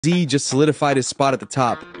Jay-Z just solidified his spot at the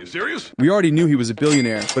top. You serious? We already knew he was a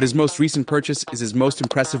billionaire, but his most recent purchase is his most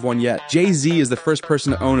impressive one yet. Jay-Z is the first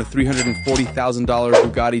person to own a $340,000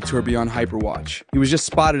 Bugatti Tourbillon Hyperwatch. He was just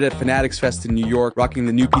spotted at Fanatics Fest in New York, rocking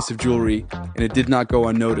the new piece of jewelry, and it did not go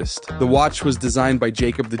unnoticed. The watch was designed by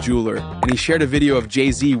Jacob the jeweler, and he shared a video of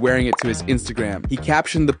Jay-Z wearing it to his Instagram. He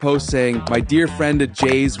captioned the post saying, "My dear friend at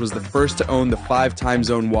Jay's was the first to own the 5 time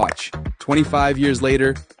zone watch. 25 years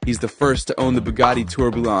later, he's the first to own the Bugatti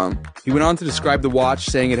Tourbillon." He went on to describe the watch,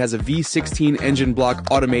 saying it has a V16 engine block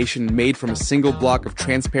automation made from a single block of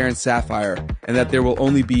transparent sapphire, and that there will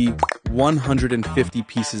only be 150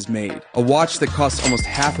 pieces made. A watch that costs almost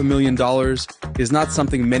 $500,000 is not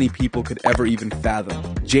something many people could ever even fathom.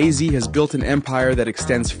 Jay-Z has built an empire that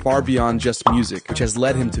extends far beyond just music, which has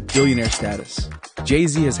led him to billionaire status.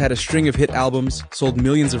 Jay-Z has had a string of hit albums, sold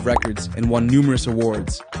millions of records, and won numerous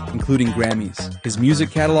awards, including Grammys. His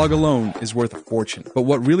music catalog alone is worth a fortune. But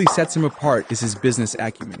what really sets him apart is his business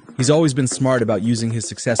acumen. He's always been smart about using his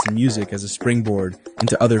success in music as a springboard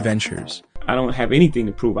into other ventures. I don't have anything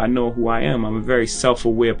to prove. I know who I am. I'm a very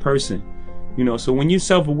self-aware person. You know, so when you're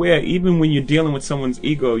self-aware, even when you're dealing with someone's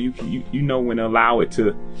ego, you know when to allow it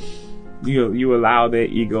to, you allow their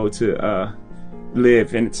ego to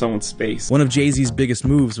live in its own space. One of Jay-Z's biggest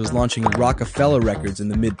moves was launching Rockefeller Records in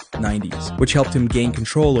the mid-90s, which helped him gain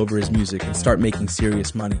control over his music and start making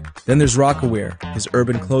serious money. Then there's Rocawear, his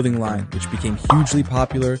urban clothing line, which became hugely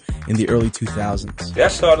popular in the early 2000s.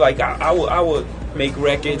 That started like I would make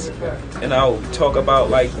records and I would talk about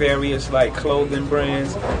like various like clothing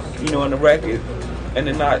brands, on the record, and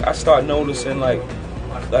then I start noticing like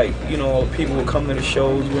people would come to the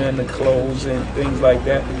shows wearing the clothes and things like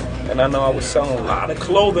that. And I know I was selling a lot of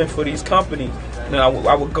clothing for these companies. And I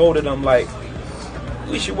would go to them like,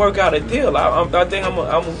 we should work out a deal. I think I'm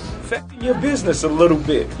affecting your business a little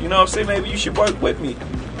bit. You know what I'm saying? Maybe you should work with me.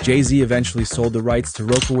 Jay-Z eventually sold the rights to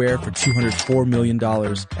Rocawear for $204 million,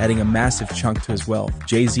 adding a massive chunk to his wealth.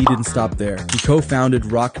 Jay-Z didn't stop there. He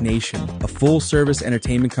co-founded Roc Nation, a full-service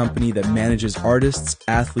entertainment company that manages artists,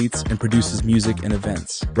 athletes, and produces music and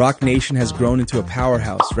events. Roc Nation has grown into a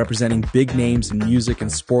powerhouse, representing big names in music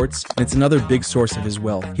and sports, and it's another big source of his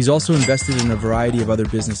wealth. He's also invested in a variety of other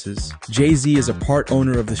businesses. Jay-Z is a part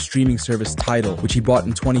owner of the streaming service Tidal, which he bought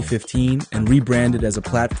in 2015 and rebranded as a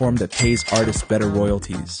platform that pays artists better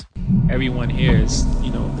royalties. Everyone here is,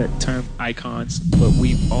 that term icons, but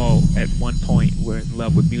we've all at one point were in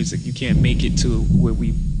love with music. You can't make it to what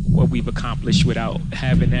we've accomplished without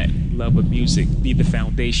having that love of music be the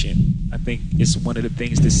foundation. I think it's one of the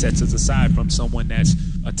things that sets us aside from someone that's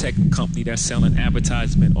a tech company that's selling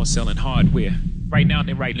advertisement or selling hardware. Right now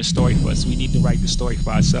they're writing a story for us. We need to write the story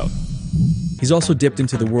for ourselves. He's also dipped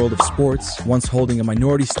into the world of sports, once holding a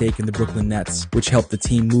minority stake in the Brooklyn Nets, which helped the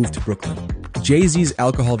team move to Brooklyn. Jay-Z's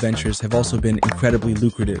alcohol ventures have also been incredibly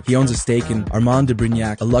lucrative. He owns a stake in Armand de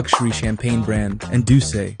Brignac, a luxury champagne brand, and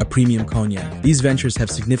D'ussé, a premium cognac. These ventures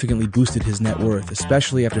have significantly boosted his net worth,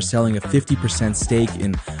 especially after selling a 50% stake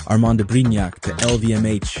in Armand de Brignac to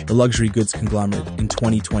LVMH, the luxury goods conglomerate, in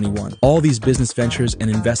 2021. All these business ventures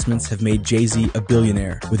and investments have made Jay-Z a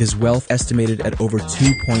billionaire, with his wealth estimated at over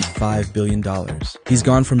 $2.5 billion. He's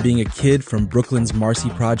gone from being a kid from Brooklyn's Marcy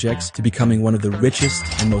projects to becoming one of the richest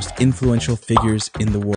and most influential figures in the world.